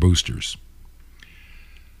vaccines or boosters.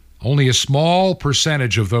 Only a small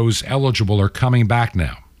percentage of those eligible are coming back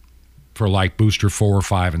now for like booster 4,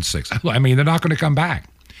 5, and 6. I mean, they're not going to come back.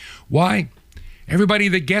 Why? Everybody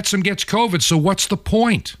that gets them gets COVID, so what's the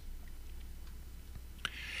point?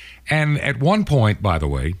 And at one point, by the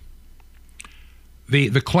way,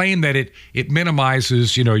 the claim that it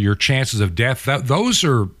minimizes, your chances of death,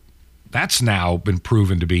 that's now been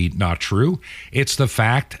proven to be not true. It's the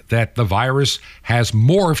fact that the virus has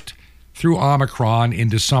morphed through Omicron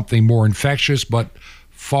into something more infectious, but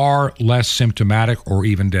far less symptomatic or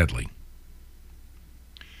even deadly.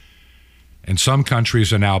 And some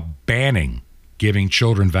countries are now banning giving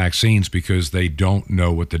children vaccines because they don't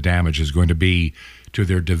know what the damage is going to be to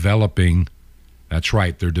their developing, that's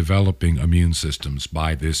right, their developing immune systems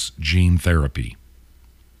by this gene therapy.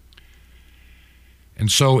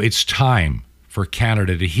 And so it's time for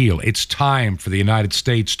Canada to heal. It's time for the United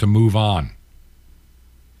States to move on.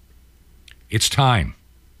 It's time.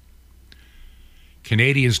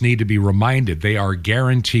 Canadians need to be reminded they are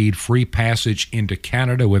guaranteed free passage into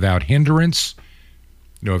Canada without hindrance.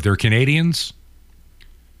 If they're Canadians,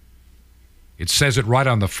 it says it right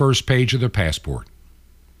on the first page of their passport.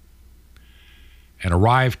 And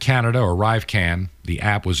Arrive Canada, or Arrive Can, the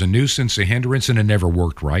app was a nuisance, a hindrance, and it never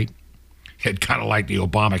worked right. It kind of like the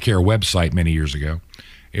Obamacare website many years ago.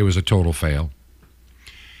 It was a total fail.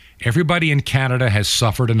 Everybody in Canada has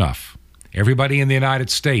suffered enough. Everybody in the United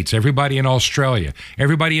States, everybody in Australia,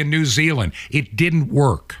 everybody in New Zealand. It didn't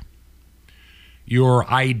work. Your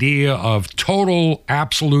idea of total,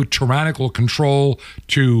 absolute tyrannical control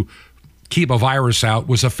to keep a virus out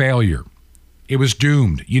was a failure. It was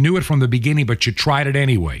doomed. You knew it from the beginning, but you tried it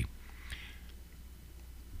anyway.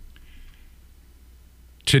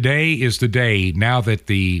 Today is the day, now that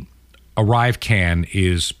the Arrive Can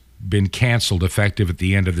is been canceled effective at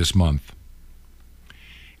the end of this month.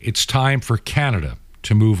 It's time for Canada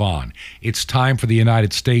to move on. It's time for the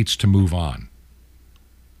United States to move on.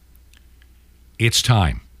 It's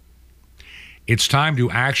time. It's time to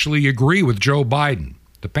actually agree with Joe Biden.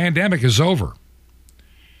 The pandemic is over.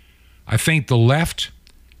 I think the left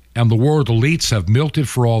and the world elites have milked it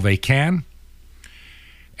for all they can.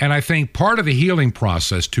 And I think part of the healing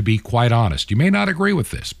process, to be quite honest, you may not agree with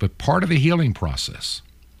this, but part of the healing process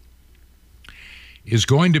is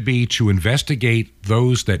going to be to investigate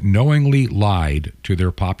those that knowingly lied to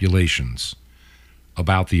their populations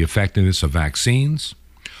about the effectiveness of vaccines,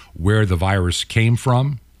 where the virus came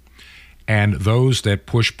from, and those that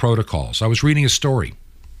push protocols. I was reading a story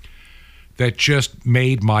that just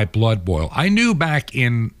made my blood boil. I knew back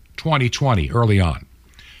in 2020, early on,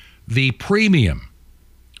 the premium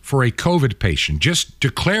for a COVID patient, just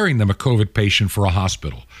declaring them a COVID patient for a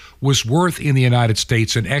hospital, was worth in the United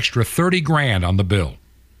States an extra $30,000 on the bill.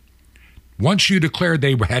 Once you declared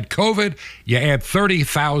they had COVID, you add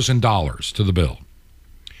 $30,000 to the bill.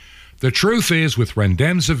 The truth is, with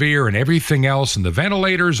remdesivir and everything else and the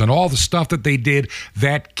ventilators and all the stuff that they did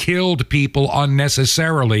that killed people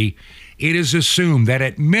unnecessarily, it is assumed that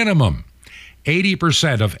at minimum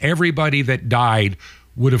 80% of everybody that died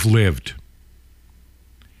would have lived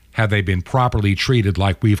had they been properly treated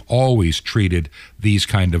like we've always treated these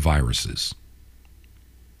kind of viruses.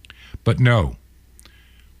 But no,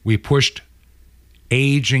 we pushed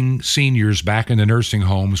aging seniors back into nursing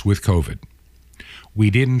homes with COVID. We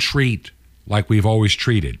didn't treat like we've always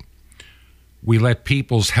treated. We let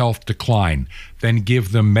people's health decline, then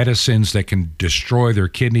give them medicines that can destroy their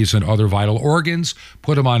kidneys and other vital organs,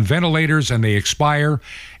 put them on ventilators and they expire,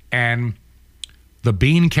 and the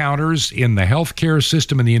bean counters in the healthcare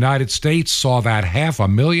system in the United States saw that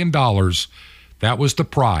 $500,000. That was the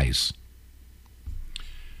prize.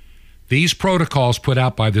 These protocols put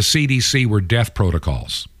out by the CDC were death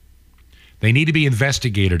protocols. They need to be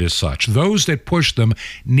investigated as such. Those that push them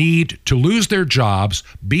need to lose their jobs,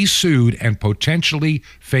 be sued, and potentially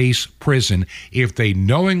face prison if they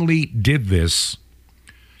knowingly did this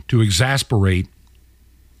to exasperate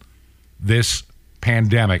this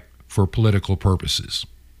pandemic for political purposes.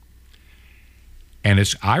 And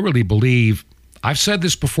I really believe, I've said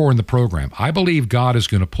this before in the program, I believe God is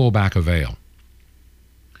going to pull back a veil.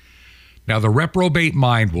 Now, the reprobate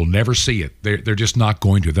mind will never see it. They're just not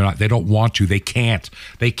going to. They don't want to. They can't.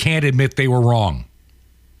 They can't admit they were wrong.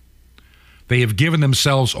 They have given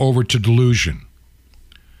themselves over to delusion.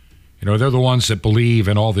 You know, they're the ones that believe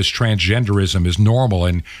in all this transgenderism is normal,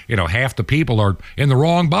 and, you know, half the people are in the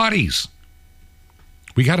wrong bodies.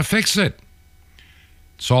 We got to fix it.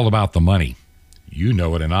 It's all about the money. You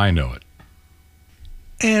know it, and I know it.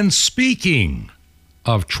 And speaking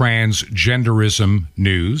of transgenderism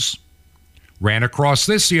news, ran across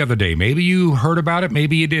this the other day. Maybe you heard about it,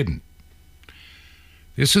 maybe you didn't.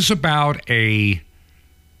 This is about an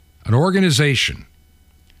organization.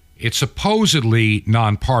 It's supposedly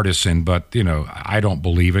nonpartisan, but, you know, I don't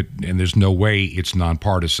believe it, and there's no way it's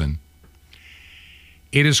nonpartisan.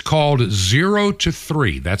 It is called 0 to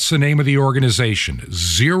 3. That's the name of the organization,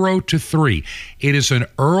 0 to 3. It is an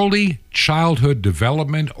early childhood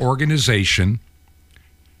development organization.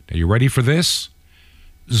 Now, you ready for this?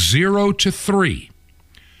 0 to 3,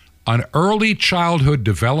 an early childhood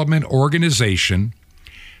development organization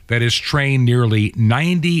that has trained nearly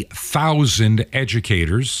 90,000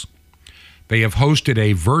 educators. They have hosted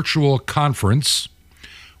a virtual conference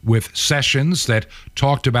with sessions that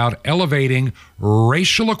talked about elevating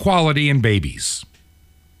racial equality in babies.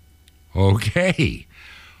 Okay,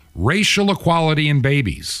 racial equality in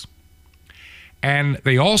babies. And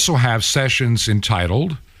they also have sessions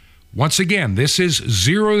entitled, once again, this is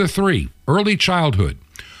 0 to 3, early childhood.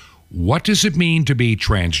 What does it mean to be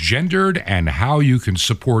transgendered and how you can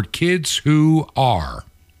support kids who are?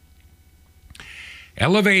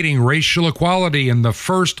 Elevating racial equality in the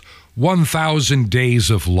first 1,000 days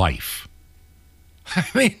of life. I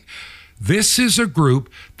mean, this is a group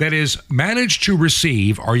that has managed to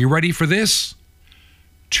receive, are you ready for this?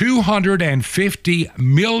 $250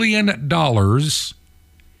 million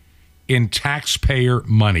in taxpayer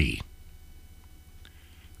money.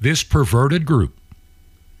 This perverted group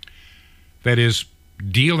that is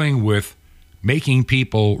dealing with making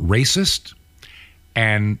people racist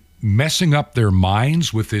and messing up their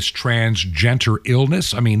minds with this transgender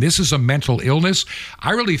illness. I mean, this is a mental illness.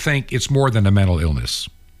 I really think it's more than a mental illness.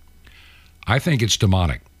 I think it's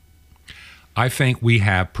demonic. I think we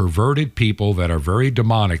have perverted people that are very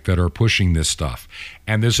demonic that are pushing this stuff.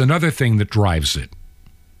 And there's another thing that drives it.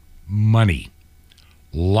 Money.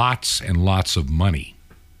 Lots and lots of money.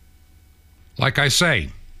 Like I say,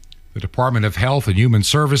 the Department of Health and Human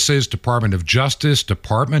Services, Department of Justice,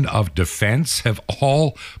 Department of Defense have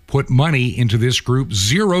all put money into this group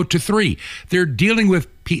 0 to 3. They're dealing with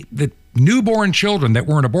the newborn children that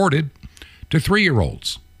weren't aborted to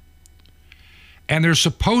 3-year-olds. And they're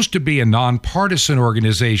supposed to be a nonpartisan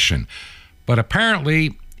organization, but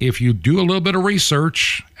apparently if you do a little bit of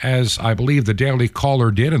research, as I believe the Daily Caller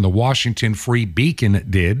did and the Washington Free Beacon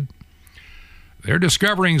did, they're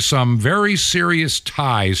discovering some very serious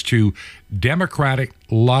ties to Democratic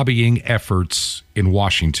lobbying efforts in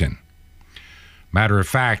Washington. Matter of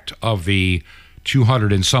fact, of the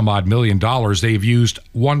 $200 and some odd million, they've used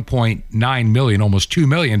 $1.9 million, almost $2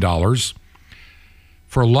 million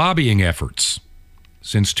for lobbying efforts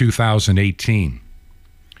since 2018.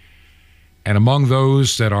 And among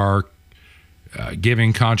those that are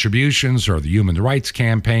giving contributions are the Human Rights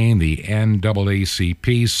Campaign, the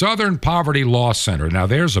NAACP, Southern Poverty Law Center. Now,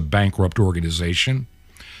 there's a bankrupt organization,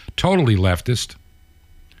 totally leftist.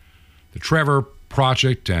 The Trevor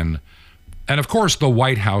Project, and of course, the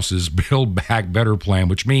White House's Build Back Better plan,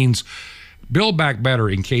 which means Build Back Better,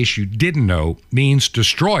 in case you didn't know, means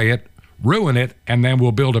destroy it, ruin it, and then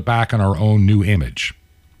we'll build it back in our own new image.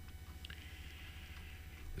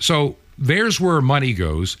 So there's where money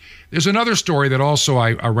goes. There's another story that also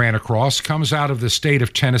I ran across, comes out of the state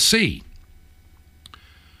of Tennessee,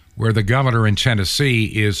 where the governor in Tennessee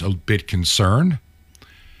is a bit concerned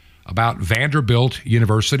about Vanderbilt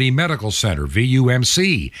University Medical Center,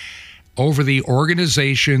 VUMC, over the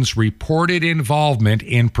organization's reported involvement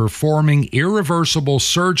in performing irreversible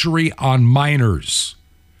surgery on minors,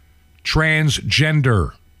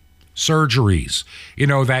 transgender surgeries,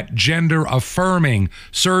 that gender-affirming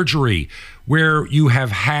surgery where you have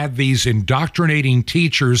had these indoctrinating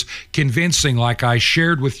teachers convincing, like I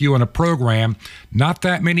shared with you in a program not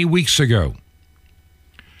that many weeks ago,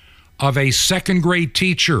 of a second-grade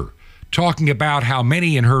teacher talking about how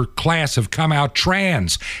many in her class have come out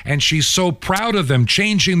trans, and she's so proud of them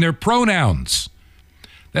changing their pronouns,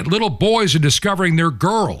 that little boys are discovering they're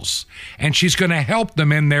girls, and she's going to help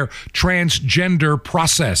them in their transgender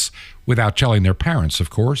process without telling their parents, of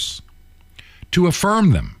course, to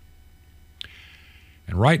affirm them.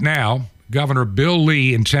 And right now, Governor Bill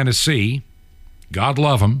Lee in Tennessee, God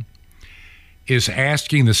love him, is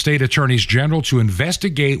asking the state attorneys general to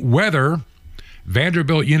investigate whether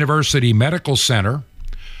Vanderbilt University Medical Center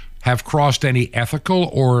have crossed any ethical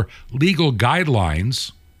or legal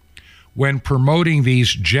guidelines when promoting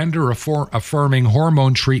these gender-affirming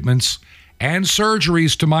hormone treatments and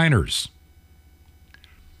surgeries to minors.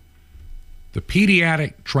 The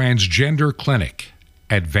Pediatric Transgender Clinic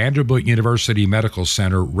at Vanderbilt University Medical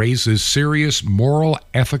Center raises serious moral,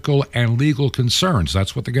 ethical, and legal concerns.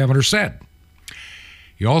 That's what the governor said.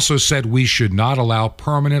 He also said we should not allow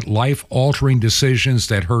permanent life-altering decisions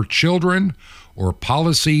that hurt children or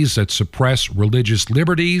policies that suppress religious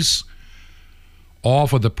liberties, all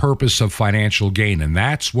for the purpose of financial gain. And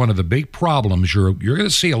that's one of the big problems. You're going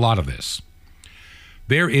to see a lot of this.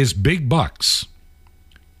 There is big bucks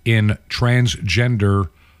in transgender,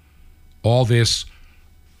 all this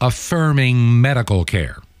affirming medical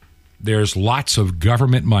care. There's lots of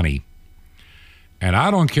government money. And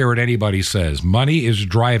I don't care what anybody says. Money is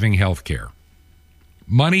driving healthcare.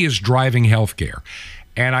 Money is driving healthcare.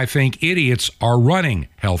 And I think idiots are running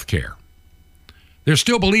healthcare. They're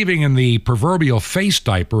still believing in the proverbial face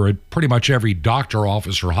diaper at pretty much every doctor,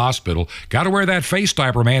 office, or hospital. Got to wear that face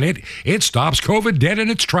diaper, man. It stops COVID dead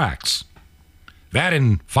in its tracks. That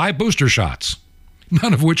and 5 booster shots,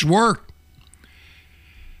 none of which work.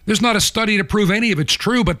 There's not a study to prove any of it's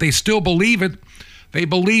true, but they still believe it. They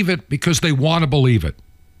believe it because they want to believe it.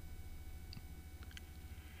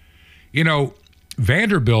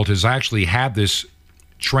 Vanderbilt has actually had this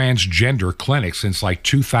transgender clinic since like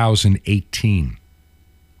 2018.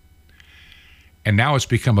 And now it's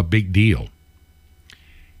become a big deal.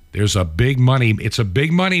 It's a big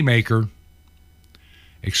money maker,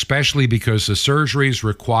 especially because the surgeries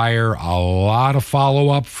require a lot of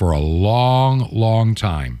follow-up for a long, long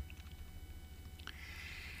time.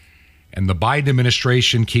 And the Biden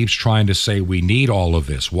administration keeps trying to say we need all of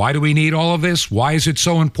this. Why do we need all of this? Why is it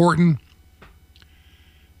so important?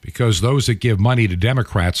 Because those that give money to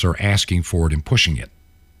Democrats are asking for it and pushing it.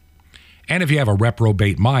 And if you have a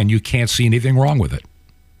reprobate mind, you can't see anything wrong with it.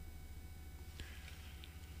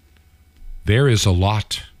 There is a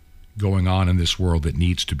lot going on in this world that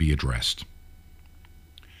needs to be addressed.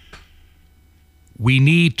 We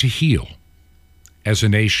need to heal as a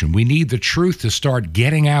nation. We need the truth to start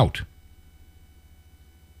getting out.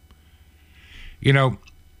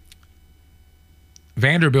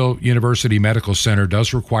 Vanderbilt University Medical Center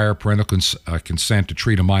does require parental consent to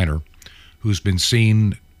treat a minor who's been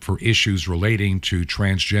seen for issues relating to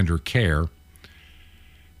transgender care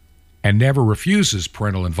and never refuses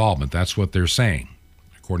parental involvement. That's what they're saying,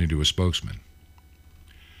 according to a spokesman.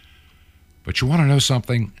 But you want to know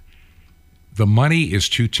something? The money is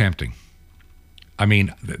too tempting. I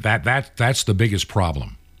mean, that's the biggest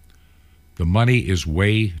problem. The money is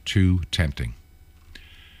way too tempting.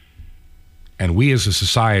 And we as a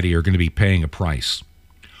society are going to be paying a price.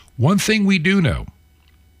 One thing we do know,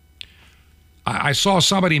 I saw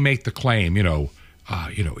somebody make the claim,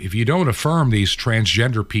 if you don't affirm these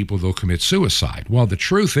transgender people, they'll commit suicide. Well, the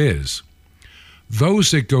truth is, those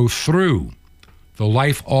that go through the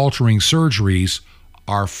life-altering surgeries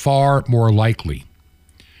are far more likely.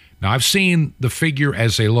 Now, I've seen the figure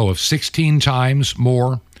as a low of 16 times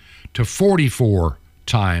more to 44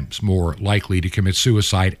 times more likely to commit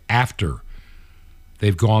suicide after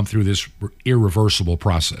they've gone through this irreversible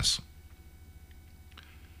process.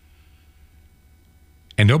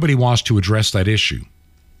 And nobody wants to address that issue.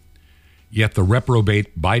 Yet the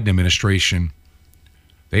reprobate Biden administration,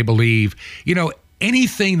 they believe,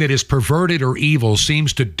 anything that is perverted or evil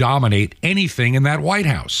seems to dominate anything in that White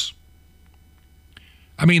House.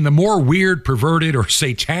 I mean, the more weird, perverted, or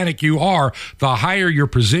satanic you are, the higher your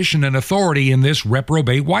position and authority in this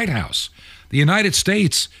reprobate White House. The United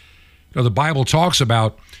States, the Bible talks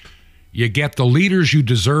about you get the leaders you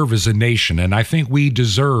deserve as a nation, and I think we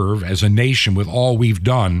deserve, as a nation, with all we've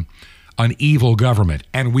done, an evil government,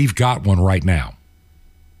 and we've got one right now.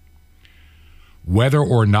 Whether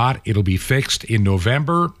or not it'll be fixed in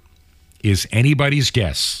November is anybody's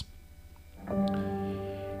guess.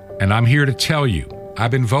 And I'm here to tell you, I've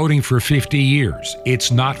been voting for 50 years.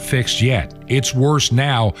 It's not fixed yet. It's worse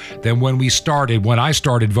now than when I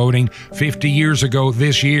started voting 50 years ago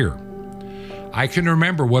this year. I can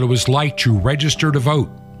remember what it was like to register to vote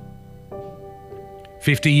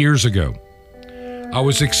 50 years ago. I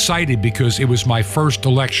was excited because it was my first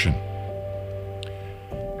election.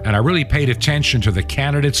 And I really paid attention to the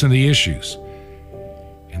candidates and the issues.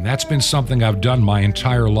 And that's been something I've done my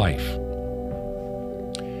entire life.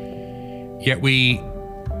 Yet we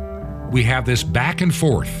have this back and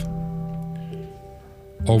forth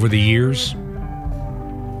over the years.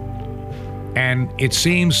 And it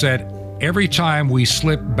seems that every time we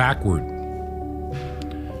slip backward,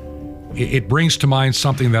 it brings to mind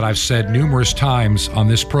something that I've said numerous times on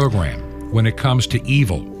this program when it comes to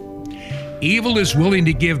evil. Evil is willing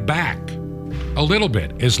to give back a little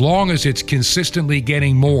bit as long as it's consistently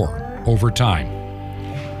getting more over time.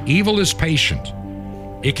 Evil is patient.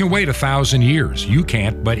 It can wait 1,000 years. You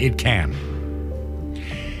can't, but it can.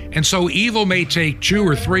 And so evil may take 2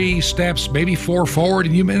 or 3 steps, maybe 4 forward,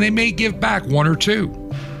 and they may give back 1 or 2.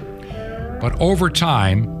 But over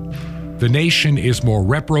time, the nation is more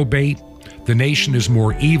reprobate. The nation is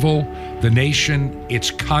more evil. The nation,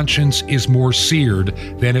 its conscience is more seared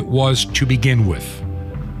than it was to begin with.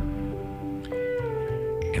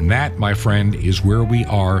 And that, my friend, is where we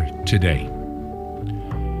are today.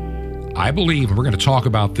 I believe, and we're going to talk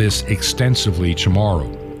about this extensively tomorrow,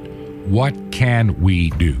 what can we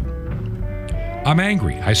do? I'm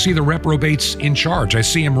angry. I see the reprobates in charge. I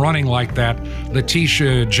see him running like that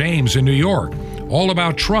Letitia James in New York, all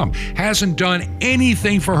about Trump. Hasn't done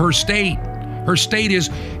anything for her state. Her state is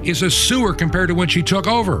a sewer compared to when she took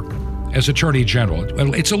over as Attorney General.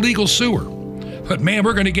 It's a legal sewer. But man,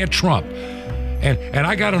 we're going to get Trump. And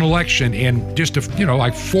I got an election in just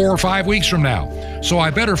like 4 or 5 weeks from now. So I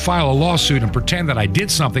better file a lawsuit and pretend that I did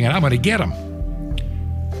something and I'm going to get him.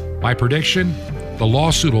 My prediction, the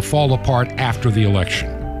lawsuit will fall apart after the election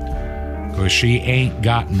because she ain't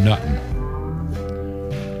got nothing.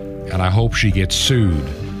 And I hope she gets sued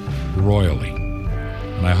royally.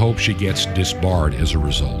 And I hope she gets disbarred as a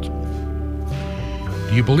result.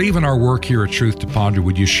 Do you believe in our work here at Truth to Ponder?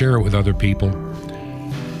 Would you share it with other people?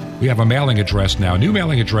 We have a mailing address now, new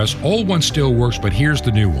mailing address. Old one still works, but here's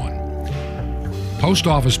the new one. Post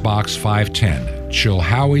Office Box 510,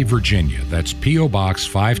 Chilhowie, Virginia. That's P.O. Box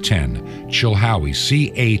 510, Chilhowie,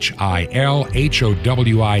 Chilhowie,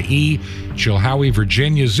 Chilhowie,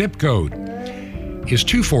 Virginia. Zip code is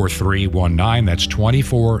 24319. That's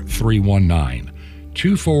 24319.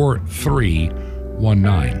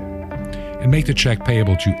 24319. And make the check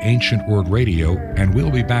payable to Ancient Word Radio, and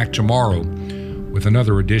we'll be back tomorrow with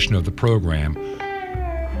another edition of the program.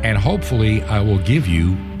 And hopefully I will give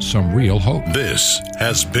you some real hope. This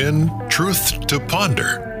has been Truth to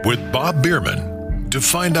Ponder with Bob Bierman. To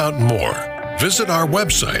find out more, visit our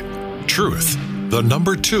website, truth, 2,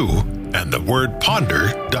 and the word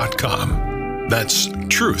ponder.com. That's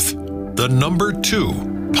truth,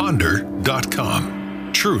 2,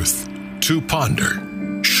 ponder.com. Truth to Ponder,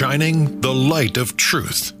 shining the light of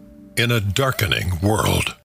truth in a darkening world.